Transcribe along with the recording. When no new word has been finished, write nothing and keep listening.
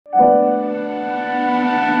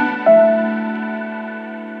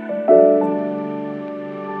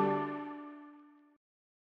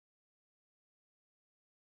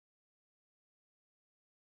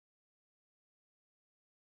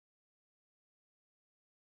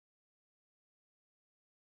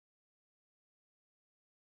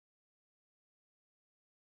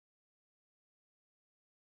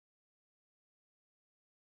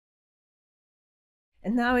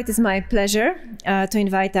And now it is my pleasure to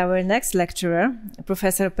invite our next lecturer,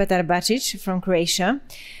 Professor Petar Bacic from Croatia.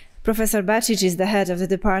 Professor Bacic is the head of the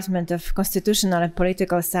Department of Constitutional and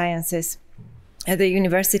Political Sciences at the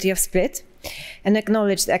University of Split, an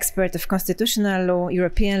acknowledged expert of constitutional law,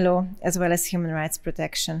 European law, as well as human rights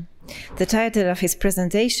protection. The title of his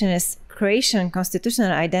presentation is Croatian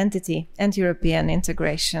Constitutional Identity and European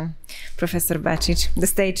Integration. Professor Bacic, the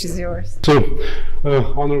stage is yours. So,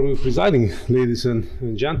 honorable presiding ladies and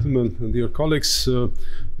gentlemen, and dear colleagues,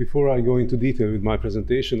 before I go into detail with my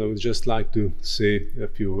presentation, I would just like to say a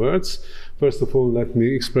few words. First of all, let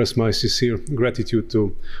me express my sincere gratitude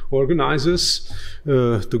to organizers,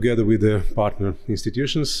 together with their partner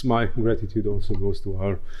institutions. My gratitude also goes to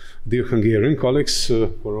our dear Hungarian colleagues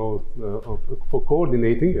for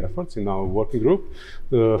coordinating efforts in our working group,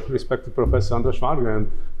 the respected Professor András Varga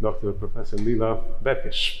and Dr. Professor Lila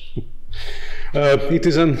Berkes. It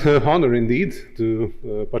is an honor indeed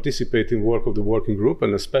to participate in work of the working group,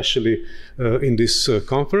 and especially in this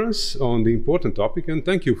conference on the important topic, and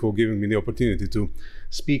thank you for giving me the opportunity to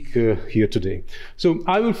speak here today. So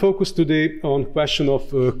I will focus today on question of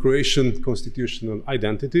Croatian constitutional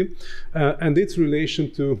identity and its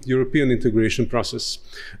relation to European integration process.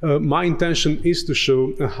 My intention is to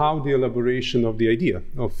show how the elaboration of the idea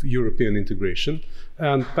of European integration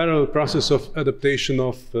and parallel process of adaptation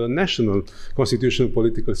of national constitutional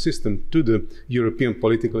political system to the European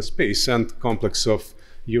political space and complex of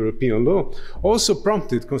European law also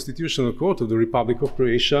prompted Constitutional Court of the Republic of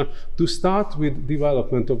Croatia to start with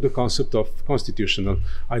development of the concept of constitutional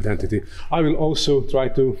identity. I will also try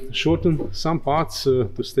to shorten some parts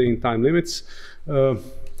to stay in time limits.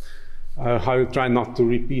 I will try not to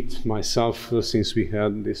repeat myself since we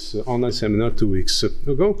had this online seminar 2 weeks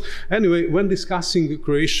ago. Anyway, when discussing the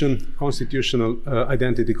Croatian constitutional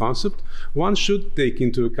identity concept, one should take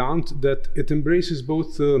into account that it embraces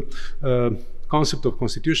both concept of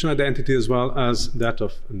constitutional identity as well as that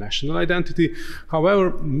of national identity,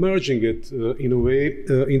 however, merging it in a way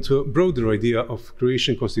into a broader idea of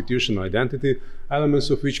Croatian constitutional identity, elements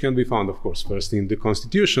of which can be found, of course, first in the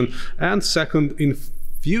constitution, and second in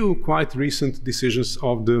few quite recent decisions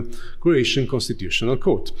of the Croatian Constitutional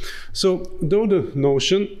Court. So, though the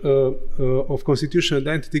notion of constitutional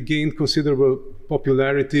identity gained considerable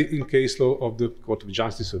popularity in case law of the Court of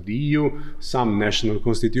Justice of the EU, some national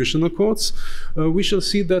constitutional courts, we shall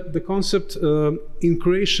see that the concept in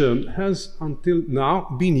Croatia has until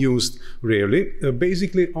now been used rarely,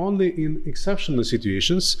 basically only in exceptional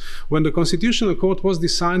situations when the Constitutional Court was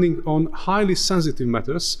deciding on highly sensitive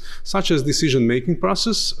matters such as decision-making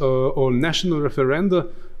process or national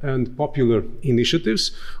referenda and popular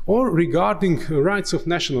initiatives, or regarding rights of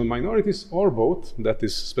national minorities, or both, that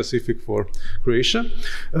is specific for Croatia.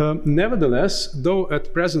 Nevertheless, though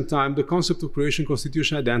at present time the concept of Croatian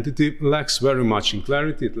constitutional identity lacks very much in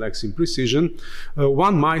clarity, it lacks in precision,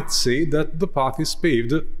 one might say that the path is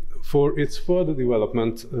paved for its further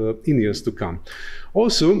development in years to come.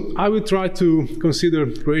 Also, I will try to consider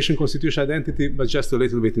Croatian constitutional identity, but just a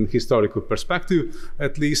little bit in historical perspective,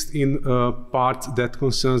 at least in a part that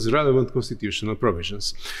concerns relevant constitutional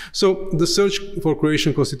provisions. So, the search for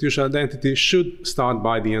Croatian constitutional identity should start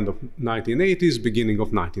by the end of 1980s, beginning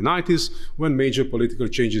of 1990s, when major political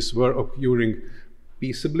changes were occurring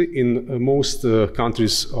peaceably in most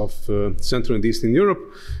countries of Central and Eastern Europe,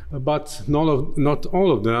 but not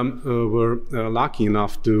all of them were lucky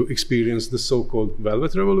enough to experience the so-called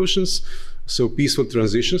Velvet Revolutions, so peaceful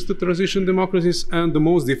transitions to transition democracies, and the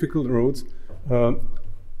most difficult road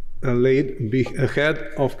laid ahead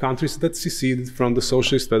of countries that seceded from the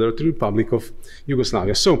Socialist Federative Republic of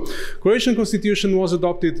Yugoslavia. So, Croatian constitution was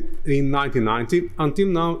adopted in 1990. Until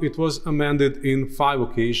now, it was amended in 5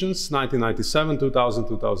 occasions: 1997, 2000,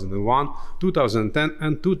 2001, 2010,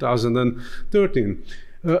 and 2013.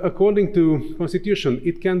 According to Constitution,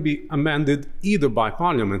 it can be amended either by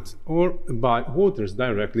Parliament or by voters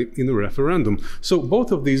directly in a referendum. So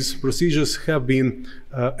both of these procedures have been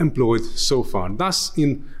employed so far. Thus,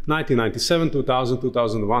 in 1997, 2000,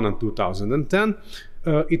 2001, and 2010,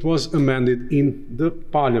 it was amended in the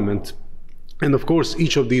Parliament. And of course,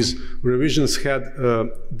 each of these revisions had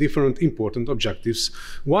different important objectives.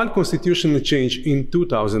 One constitutional change in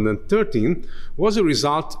 2013 was a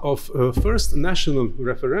result of a first national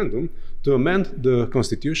referendum to amend the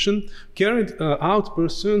constitution, carried out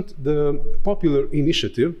pursuant the popular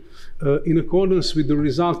initiative in accordance with the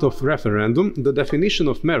result of referendum. The definition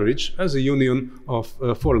of marriage as a union of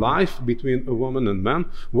for life between a woman and man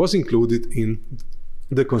was included in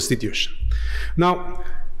the constitution. Now,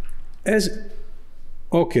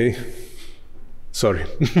 sorry,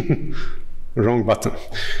 wrong button.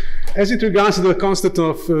 As it regards the concept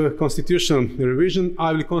of constitutional revision,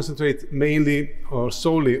 I will concentrate mainly or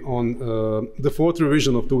solely on the fourth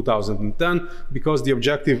revision of 2010, because the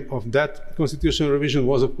objective of that constitutional revision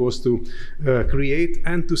was, of course, to create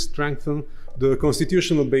and to strengthen the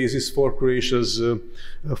constitutional basis for Croatia's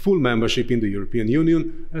full membership in the European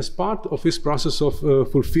Union as part of its process of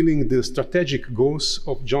fulfilling the strategic goals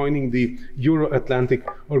of joining the Euro-Atlantic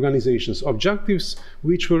organization's objectives,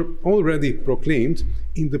 which were already proclaimed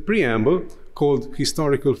in the preamble called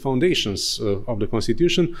Historical Foundations of the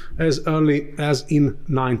Constitution as early as in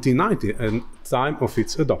 1990, at the time of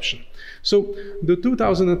its adoption. So the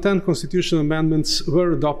 2010 constitutional amendments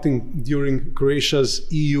were adopted during Croatia's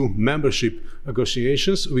EU membership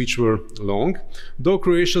negotiations, which were long. Though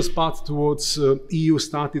Croatia's path towards EU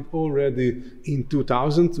started already in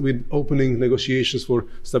 2000 with opening negotiations for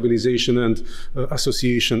stabilization and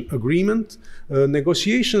association agreement,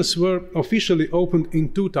 negotiations were officially opened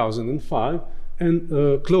in 2005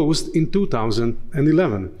 and closed in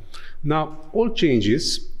 2011. Now, all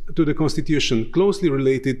changes to the Constitution closely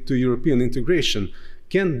related to European integration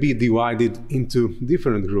can be divided into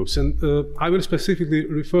different groups. And I will specifically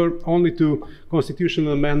refer only to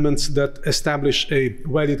constitutional amendments that establish a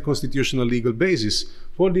valid constitutional legal basis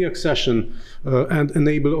for the accession and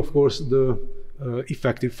enable, of course, the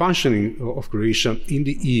effective functioning of Croatia in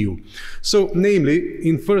the EU. So, namely,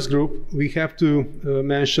 in first group, we have to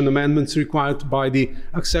mention amendments required by the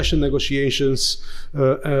accession negotiations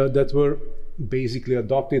that were basically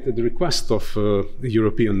adopted at the request of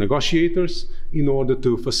European negotiators in order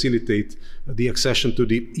to facilitate the accession to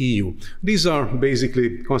the EU. These are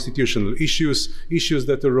basically constitutional issues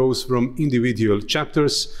that arose from individual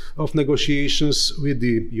chapters of negotiations with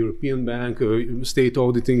the European Bank, State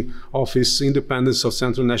Auditing Office, independence of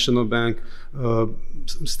Central National Bank,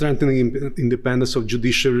 strengthening independence of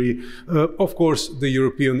judiciary, of course, the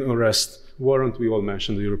European arrest warrant. We all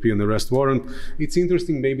mentioned the European arrest warrant. It's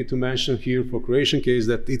interesting maybe to mention here for Croatian case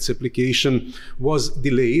that its application was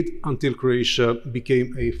delayed until Croatia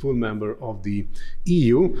became a full member of the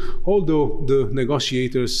EU, although the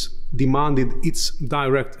negotiators demanded its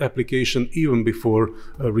direct application even before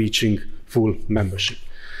reaching full membership.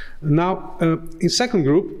 Now, in second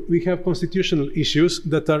group, we have constitutional issues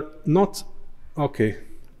that are not,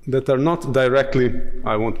 directly,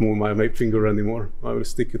 I won't move my finger anymore, I will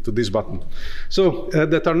stick it to this button. So,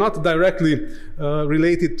 that are not directly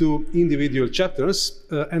related to individual chapters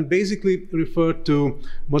and basically refer to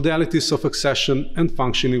modalities of accession and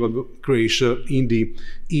functioning of Croatia in the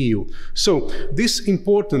EU. So, this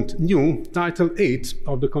important new Title 8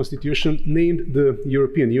 of the Constitution, named the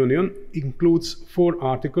European Union, includes 4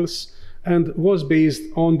 articles and was based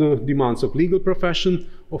on the demands of legal profession,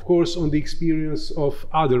 of course, on the experience of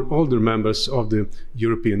other older members of the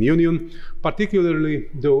European Union, particularly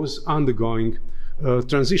those undergoing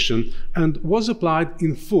transition, and was applied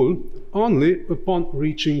in full only upon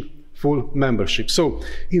reaching full membership. So,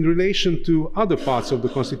 in relation to other parts of the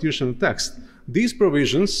constitutional text, these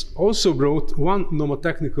provisions also brought one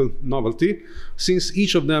nomotechnical novelty, since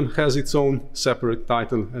each of them has its own separate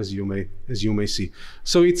title, as you may see.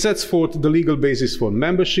 So it sets forth the legal basis for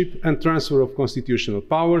membership and transfer of constitutional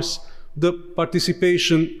powers, the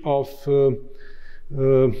participation of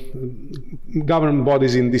government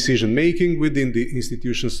bodies in decision-making within the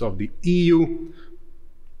institutions of the EU,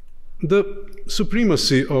 the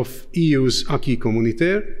supremacy of EU's acquis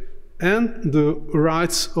communautaire, and the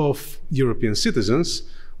rights of European citizens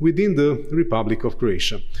within the Republic of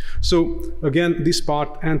Croatia. So, again, this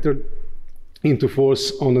part entered into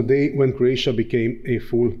force on the day when Croatia became a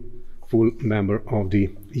full member of the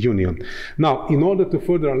Union. Now, in order to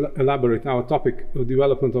further elaborate our topic, the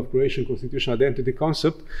development of Croatian constitutional identity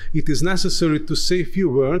concept, it is necessary to say a few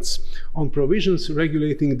words on provisions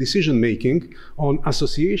regulating decision-making on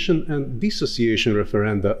association and dissociation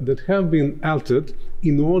referenda that have been altered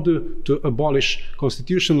in order to abolish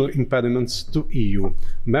constitutional impediments to EU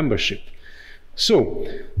membership. So,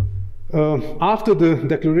 after the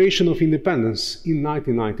Declaration of Independence in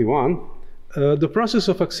 1991, the process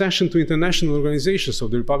of accession to international organizations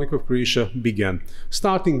of the Republic of Croatia began,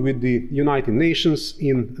 starting with the United Nations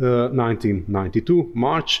in 1992,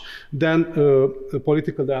 March. Then a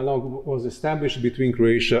political dialogue was established between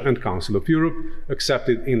Croatia and Council of Europe,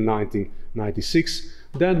 accepted in 1996.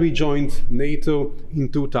 Then we joined NATO in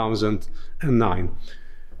 2009.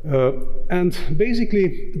 And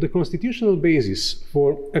basically, the constitutional basis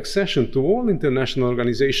for accession to all international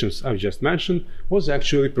organizations I've just mentioned was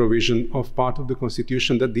actually provision of part of the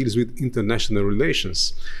Constitution that deals with international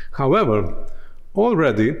relations. However,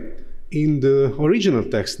 already in the original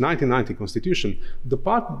text, 1990 Constitution, the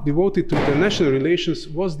part devoted to international relations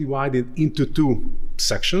was divided into two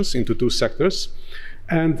sections, into two sectors,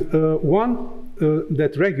 and one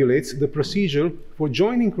that regulates the procedure for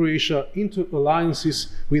joining Croatia into alliances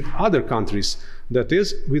with other countries, that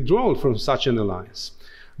is, withdrawal from such an alliance.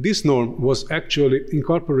 This norm was actually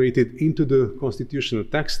incorporated into the constitutional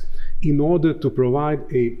text in order to provide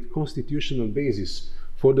a constitutional basis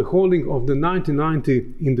for the holding of the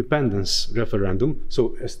 1990 independence referendum,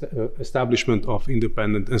 so establishment of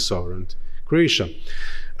independent and sovereign Croatia.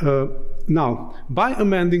 Now, by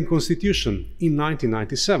amending Constitution in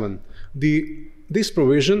 1997, this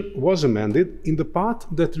provision was amended in the part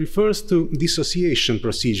that refers to dissociation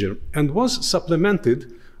procedure and was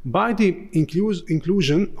supplemented by the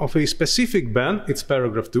inclusion of a specific ban, it's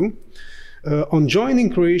paragraph 2, on joining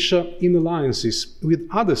Croatia in alliances with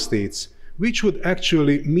other states, which would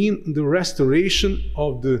actually mean the restoration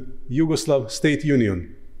of the Yugoslav State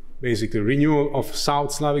Union, basically renewal of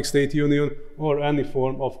South Slavic State Union or any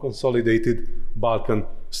form of consolidated Balkan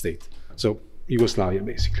state. So Yugoslavia,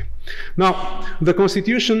 basically. Now, the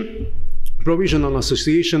Constitution provision on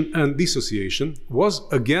association and dissociation was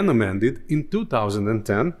again amended in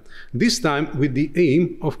 2010, this time with the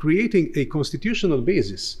aim of creating a constitutional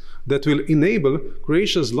basis that will enable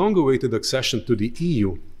Croatia's long-awaited accession to the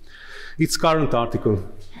EU. Its current Article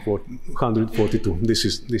 142, this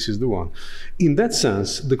is the one. In that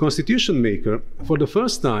sense, the constitution maker, for the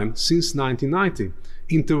first time since 1990,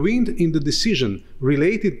 intervened in the decision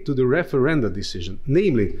related to the referenda decision,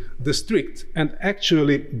 namely the strict and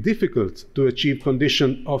actually difficult to achieve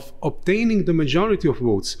condition of obtaining the majority of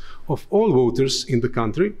votes of all voters in the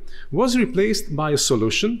country, was replaced by a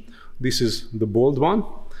solution, this is the bold one,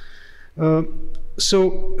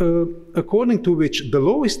 according to which the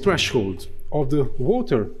lowest threshold of the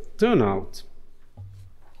voter turnout,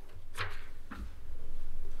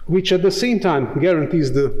 which at the same time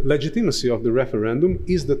guarantees the legitimacy of the referendum,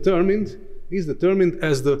 is determined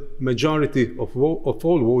as the majority of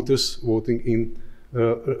all voters voting in,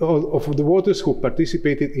 of the voters who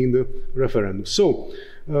participated in the referendum. So,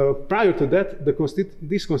 prior to that,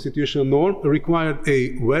 this constitutional norm required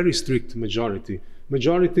a very strict majority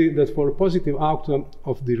that for a positive outcome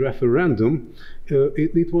of the referendum,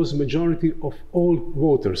 it was majority of all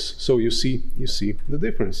voters. So you see the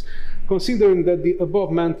difference. Considering that the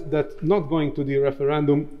above meant that not going to the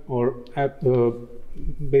referendum or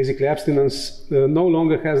basically abstinence no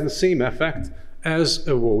longer has the same effect as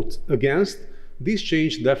a vote against, this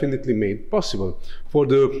change definitely made possible for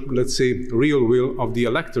the, let's say, real will of the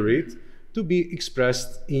electorate to be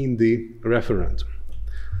expressed in the referendum.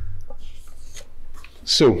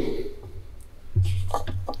 So,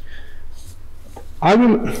 I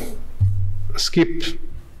will skip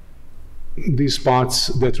these parts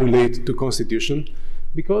that relate to Constitution,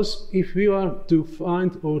 because if we are to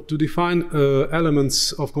find or to define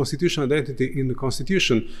elements of constitutional identity in the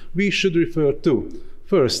Constitution, we should refer to,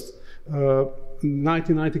 first,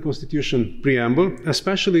 1990 Constitution preamble,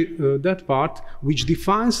 especially that part which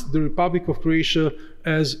defines the Republic of Croatia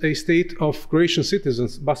as a state of Croatian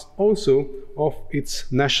citizens, but also of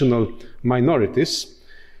its national minorities.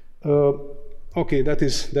 Okay, that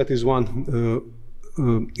is one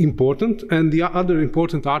important, and the other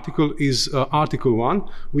important article is Article 1,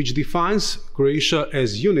 which defines Croatia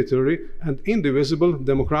as unitary and indivisible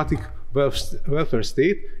democratic welfare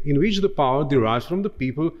state in which the power derives from the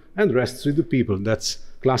people and rests with the people. That's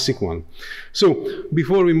classic one. So,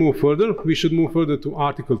 before we move further, we should move further to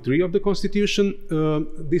Article 3 of the Constitution.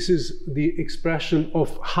 This is the expression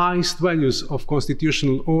of highest values of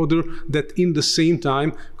constitutional order that in the same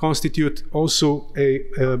time constitute also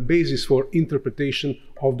a basis for interpretation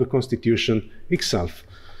of the Constitution itself.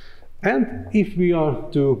 And if we are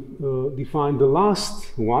to define the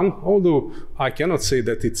last one, although I cannot say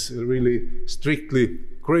that it's really strictly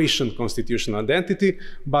Croatian constitutional identity,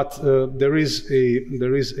 but there is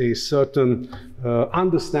a certain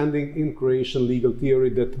understanding in Croatian legal theory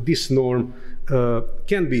that this norm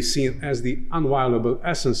can be seen as the inviolable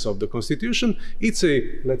essence of the Constitution. It's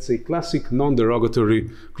a, let's say, classic non-derogatory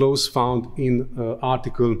clause found in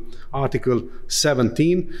Article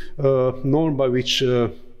 17, norm by which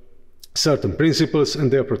certain principles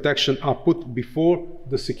and their protection are put before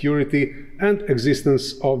the security and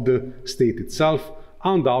existence of the state itself,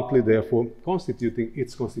 undoubtedly therefore constituting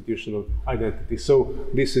its constitutional identity. So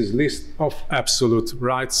this is list of absolute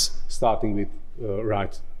rights, starting with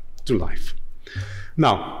right to life.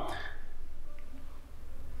 Now,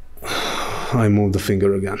 I move the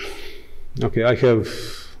finger again. Okay, I have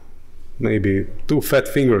maybe 2 fat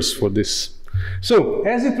fingers for this. So,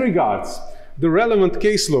 as it regards the relevant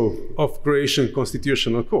case law of Croatian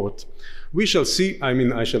Constitutional Court, we shall see,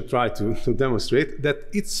 I shall try to demonstrate that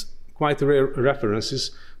its quite rare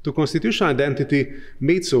references to constitutional identity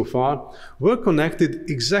made so far were connected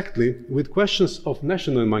exactly with questions of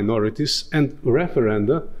national minorities and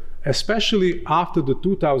referenda, especially after the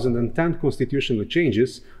 2010 constitutional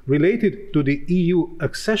changes related to the EU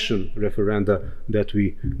accession referenda that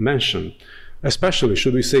we mentioned. Especially,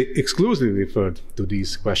 should we say, exclusively referred to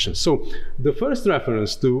these questions. So, the first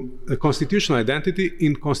reference to a constitutional identity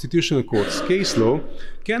in Constitutional Court's case law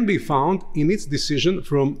can be found in its decision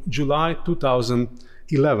from July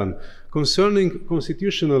 2011 concerning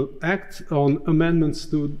Constitutional Act on amendments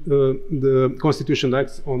to the Constitutional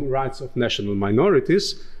Act on rights of national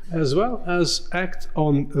minorities, as well as Act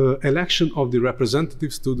on election of the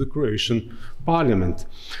representatives to the Croatian Parliament.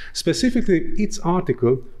 Specifically, its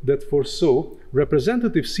article that foresaw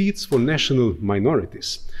representative seats for national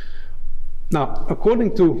minorities. Now,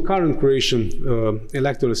 according to current Croatian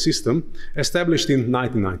electoral system, established in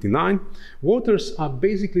 1999, voters are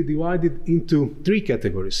basically divided into three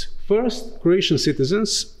categories. First, Croatian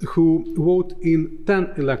citizens who vote in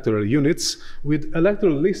 10 electoral units with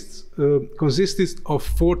electoral lists consisted of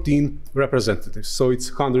 14 representatives, so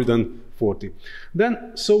it's 140.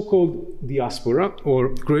 Then, so-called diaspora, or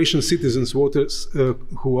Croatian citizens voters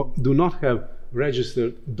who do not have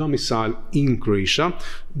registered domicile in Croatia,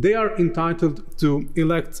 they are entitled to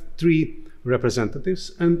elect 3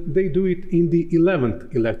 representatives, and they do it in the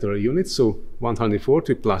 11th electoral unit, so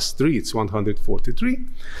 140 plus 3, it's 143.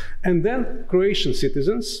 And then Croatian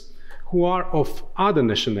citizens who are of other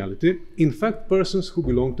nationality, in fact persons who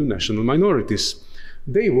belong to national minorities.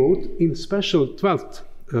 They vote in special 12th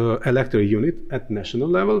electoral unit at national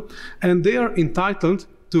level, and they are entitled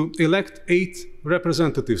to elect 8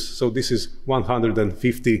 representatives, so this is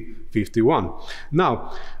 151.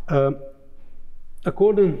 Now,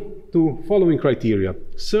 according to following criteria,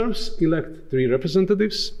 Serbs elect 3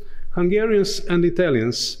 representatives, Hungarians and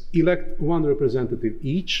Italians elect 1 representative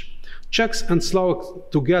each, Czechs and Slovaks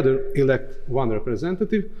together elect 1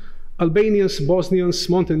 representative, Albanians, Bosnians,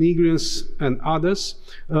 Montenegrins and others,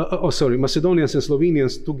 Macedonians and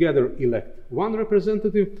Slovenians together elect 1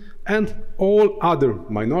 representative, and all other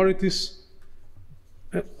minorities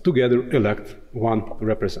together elect 1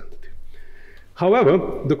 representative. However,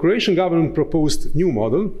 the Croatian government proposed new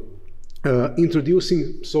model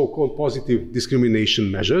introducing so-called positive discrimination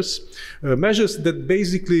measures, measures that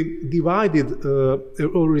basically divided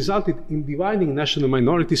or resulted in dividing national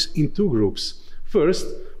minorities in 2 groups. First,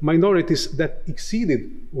 minorities that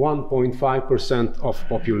exceeded 1.5% of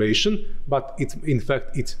population, but in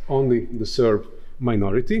fact it's only the Serb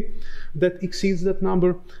minority that exceeds that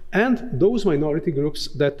number, and those minority groups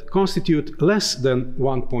that constitute less than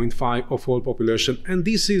 1.5% of all population, and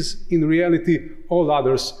this is in reality all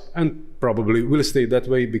others, and probably will stay that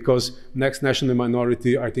way because next national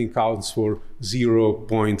minority I think counts for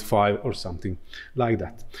 0.5 or something like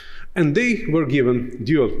that. And they were given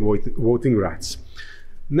dual voting rights.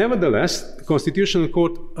 Nevertheless, the Constitutional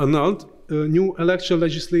Court annulled new electoral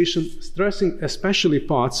legislation stressing especially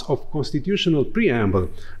parts of constitutional preamble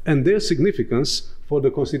and their significance for the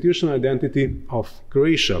constitutional identity of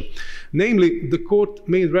Croatia. Namely, the court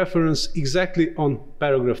made reference exactly on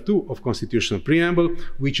paragraph 2 of constitutional preamble,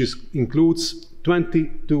 which includes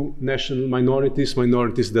 22 national minorities,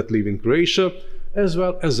 minorities that live in Croatia, as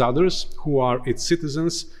well as others who are its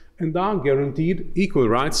citizens and are guaranteed equal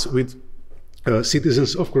rights with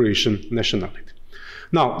citizens of Croatian nationality.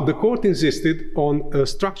 Now, the court insisted on a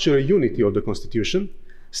structural unity of the constitution,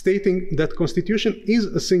 stating that constitution is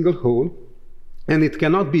a single whole and it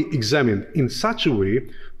cannot be examined in such a way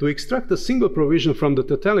to extract a single provision from the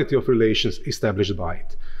totality of relations established by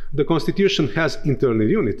it. The constitution has internal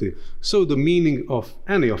unity, so the meaning of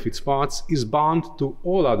any of its parts is bound to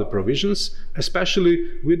all other provisions,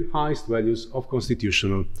 especially with highest values of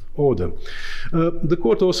constitutional order. The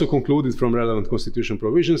court also concluded from relevant constitutional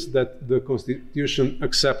provisions that the constitution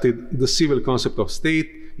accepted the civil concept of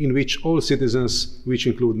state, in which all citizens, which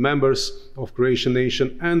include members of Croatian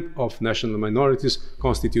nation and of national minorities,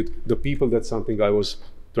 constitute the people. That's something I was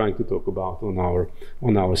trying to talk about on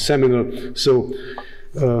our seminar. So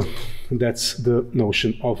that's the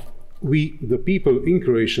notion of we, the people, in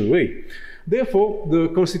Croatian way. Therefore, the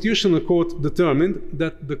Constitutional Court determined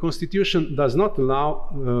that the Constitution does not allow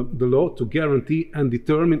the law to guarantee and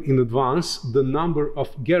determine in advance the number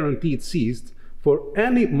of guaranteed seats for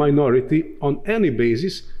any minority on any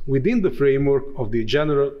basis within the framework of the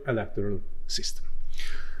general electoral system.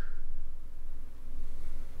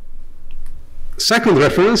 Second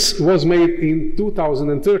reference was made in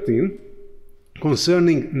 2013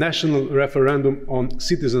 concerning national referendum on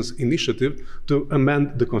citizens' initiative to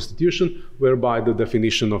amend the constitution, whereby the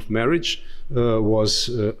definition of marriage was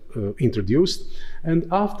introduced. And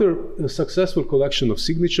after a successful collection of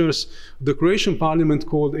signatures, the Croatian parliament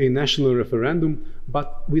called a national referendum,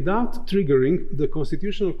 but without triggering the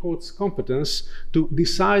Constitutional Court's competence to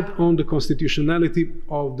decide on the constitutionality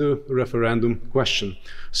of the referendum question.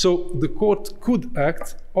 So the court could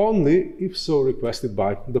act only if so requested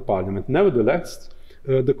by the parliament. Nevertheless,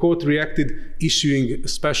 the court reacted, issuing a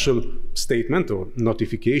special statement or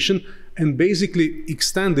notification, and basically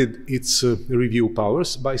extended its review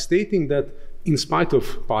powers by stating that in spite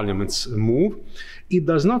of Parliament's move, it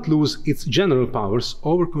does not lose its general powers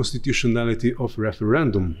over constitutionality of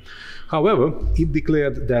referendum. However, it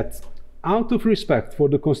declared that out of respect for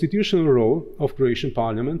the constitutional role of Croatian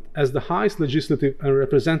Parliament as the highest legislative and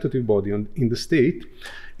representative body in the state,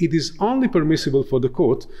 it is only permissible for the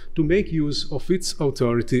court to make use of its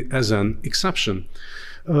authority as an exception.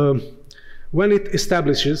 When it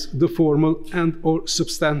establishes the formal and or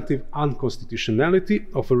substantive unconstitutionality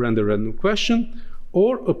of a referendum question,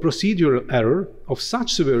 or a procedural error of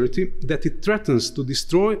such severity that it threatens to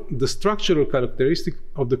destroy the structural characteristic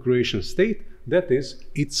of the Croatian state, that is,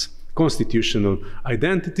 its constitutional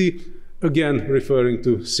identity, again referring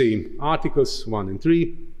to same articles 1 and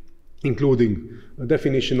 3, including a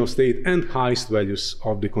definition of state and highest values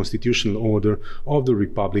of the constitutional order of the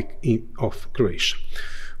Republic of Croatia.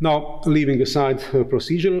 Now, leaving aside the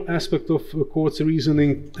procedural aspect of the court's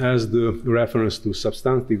reasoning, as the reference to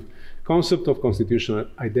substantive concept of constitutional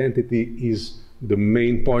identity is the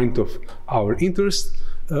main point of our interest,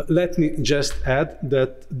 let me just add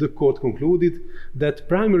that the court concluded that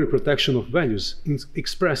primary protection of values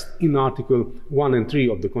expressed in Article 1 and 3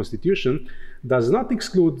 of the Constitution does not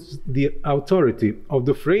exclude the authority of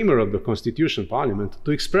the framer of the Constitution Parliament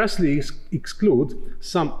to expressly exclude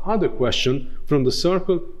some other question from the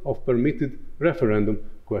circle of permitted referendum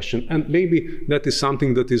question. And maybe that is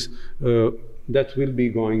something that is that will be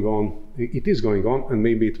going on, it is going on, and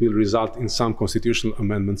maybe it will result in some constitutional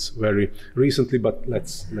amendments very recently, but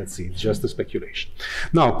let's see, it's just a speculation.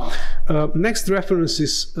 Now, next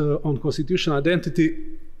references on constitutional identity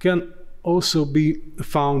can also be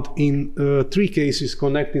found in 3 cases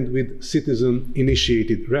connected with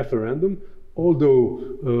citizen-initiated referendum,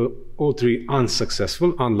 although all 3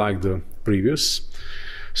 unsuccessful, unlike the previous.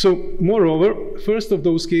 So, moreover, first of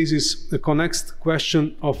those cases connects the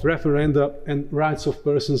question of referenda and rights of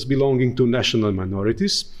persons belonging to national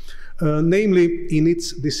minorities, namely in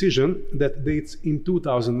its decision that dates in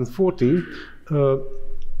 2014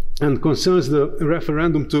 and concerns the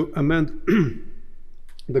referendum to amend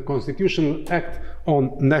the Constitutional Act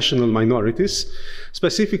on National Minorities,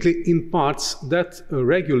 specifically in parts that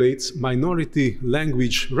regulates minority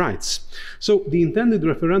language rights. So the intended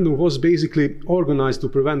referendum was basically organized to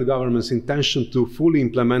prevent the government's intention to fully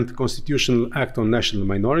implement the Constitutional Act on National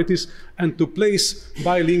Minorities and to place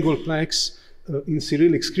bilingual plaques in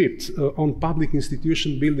Cyrillic script on public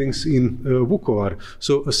institution buildings in Vukovar,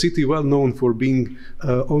 so a city well known for being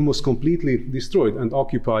almost completely destroyed and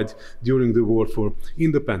occupied during the war for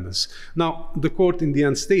independence. Now, the court in the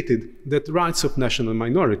end stated that rights of national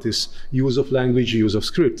minorities, use of language, use of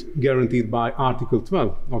script, guaranteed by Article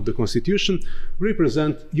 12 of the Constitution,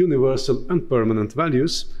 represent universal and permanent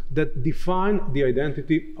values that define the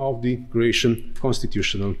identity of the Croatian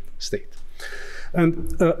constitutional state.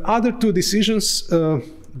 And other 2 decisions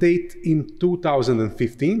date in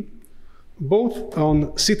 2015, both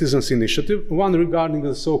on citizens' initiative, one regarding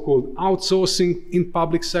the so-called outsourcing in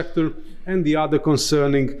public sector and the other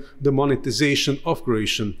concerning the monetization of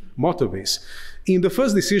Croatian motorways. In the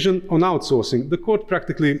first decision on outsourcing, the court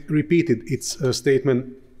practically repeated its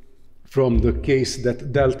statement from the case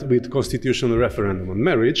that dealt with constitutional referendum on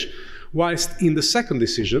marriage, whilst in the second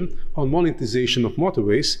decision on monetization of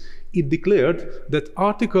motorways, it declared that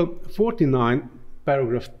Article 49,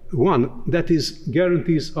 paragraph 1, that is,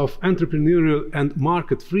 guarantees of entrepreneurial and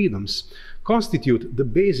market freedoms, constitute the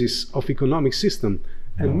basis of economic system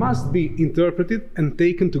and must be interpreted and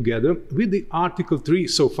taken together with the Article 3,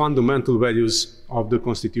 so fundamental values of the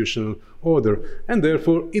constitutional order, and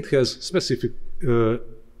therefore it has specific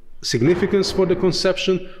significance for the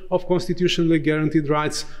conception of constitutionally guaranteed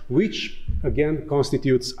rights, which again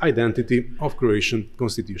constitutes identity of Croatian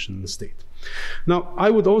constitutional state. Now,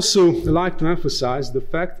 I would also like to emphasize the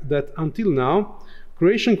fact that until now,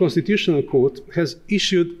 Croatian Constitutional Court has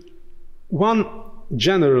issued one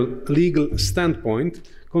general legal standpoint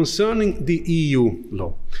concerning the EU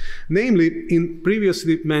law. Namely, in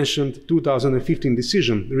previously mentioned 2015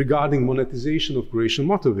 decision regarding monetization of Croatian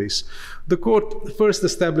motorways, the court first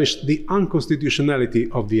established the unconstitutionality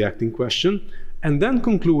of the act in question and then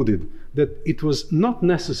concluded that it was not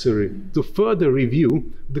necessary to further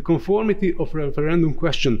review the conformity of referendum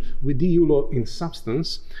question with EU law in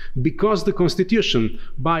substance, because the Constitution,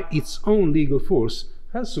 by its own legal force,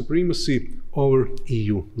 has supremacy over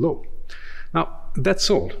EU law. Now, that's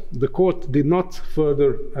all. The court did not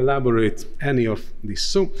further elaborate any of this.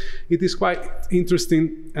 So it is quite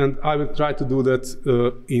interesting, and I will try to do that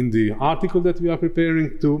in the article that we are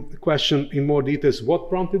preparing, to question in more details what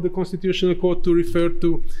prompted the Constitutional Court to refer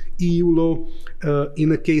to EU law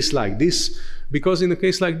in a case like this. Because in a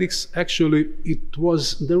case like this, actually,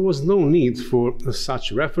 there was no need for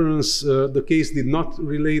such reference. The case did not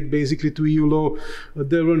relate basically to EU law.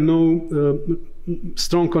 There were no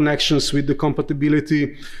strong connections with the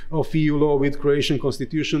compatibility of EU law with Croatian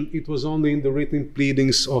constitution. It was only in the written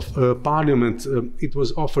pleadings of Parliament. It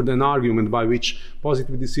was offered an argument by which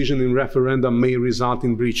positive decision in referendum may result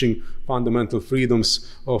in breaching fundamental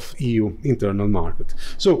freedoms of EU internal market.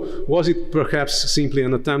 So was it perhaps simply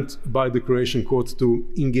an attempt by the Croatian court to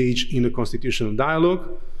engage in a constitutional dialogue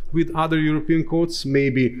with other European courts,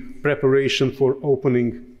 maybe preparation for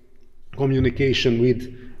opening communication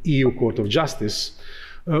with EU Court of Justice?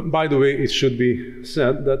 By the way, it should be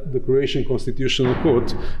said that the Croatian Constitutional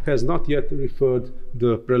Court has not yet referred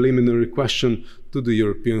the preliminary question to the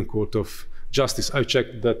European Court of Justice. I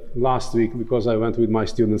checked that last week because I went with my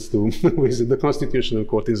students to visit the Constitutional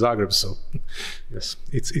Court in Zagreb. So, yes,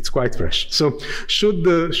 it's quite fresh. So, should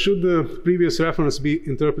the previous reference be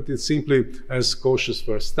interpreted simply as cautious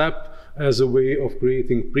first step, as a way of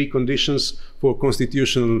creating preconditions for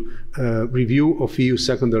constitutional review of EU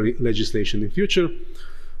secondary legislation in future?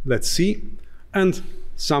 Let's see. And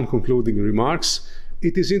some concluding remarks.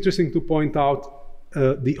 It is interesting to point out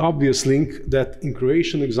the obvious link that in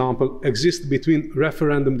Croatian example exists between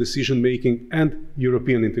referendum decision-making and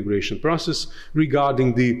European integration process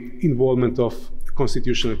regarding the involvement of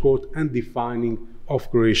Constitutional Court and defining of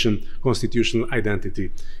Croatian constitutional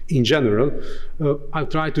identity. In general, I'll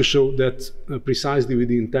try to show that precisely with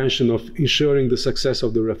the intention of ensuring the success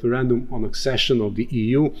of the referendum on accession of the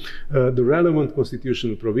EU, the relevant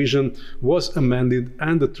constitutional provision was amended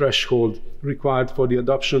and the threshold required for the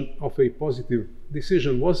adoption of a positive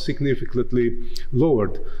decision was significantly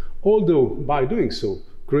lowered. Although by doing so,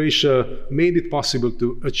 Croatia made it possible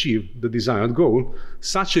to achieve the desired goal,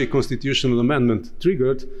 such a constitutional amendment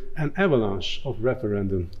triggered an avalanche of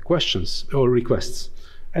referendum questions or requests.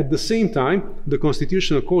 At the same time, the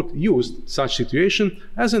Constitutional Court used such situation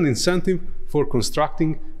as an incentive for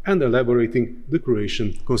constructing and elaborating the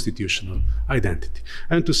Croatian constitutional identity.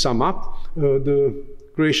 And to sum up, the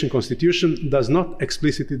Croatian Constitution does not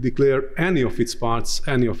explicitly declare any of its parts,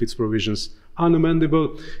 any of its provisions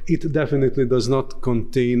unamendable. It definitely does not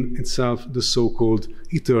contain itself the so-called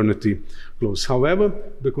eternity clause. However,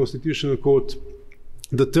 the Constitutional Court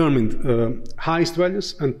determined highest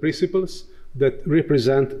values and principles that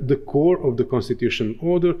represent the core of the constitutional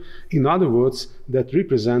order, in other words, that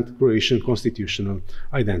represent Croatian constitutional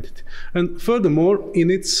identity. And furthermore,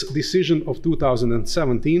 in its decision of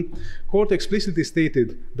 2017, Court explicitly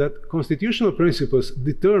stated that constitutional principles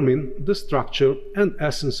determine the structure and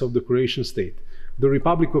essence of the Croatian state. The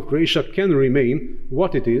Republic of Croatia can remain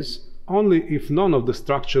what it is only if none of the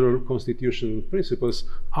structural constitutional principles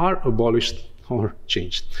are abolished or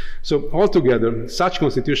changed. So altogether, such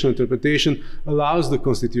constitutional interpretation allows the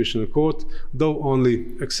Constitutional Court, though only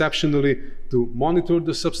exceptionally, to monitor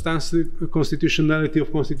the substantive constitutionality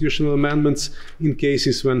of constitutional amendments in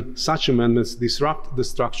cases when such amendments disrupt the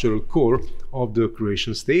structural core of the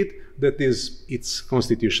Croatian state, that is, its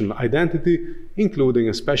constitutional identity, including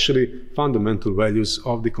especially fundamental values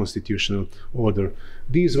of the constitutional order.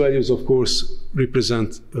 These values, of course,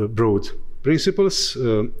 represent broad principles,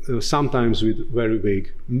 sometimes with very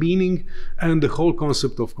vague meaning, and the whole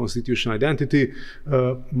concept of constitutional identity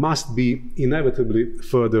must be inevitably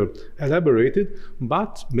further elaborated,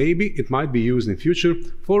 but maybe it might be used in future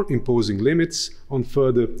for imposing limits on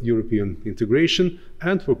further European integration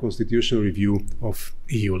and for constitutional review of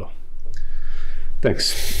EU law.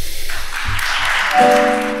 Thanks.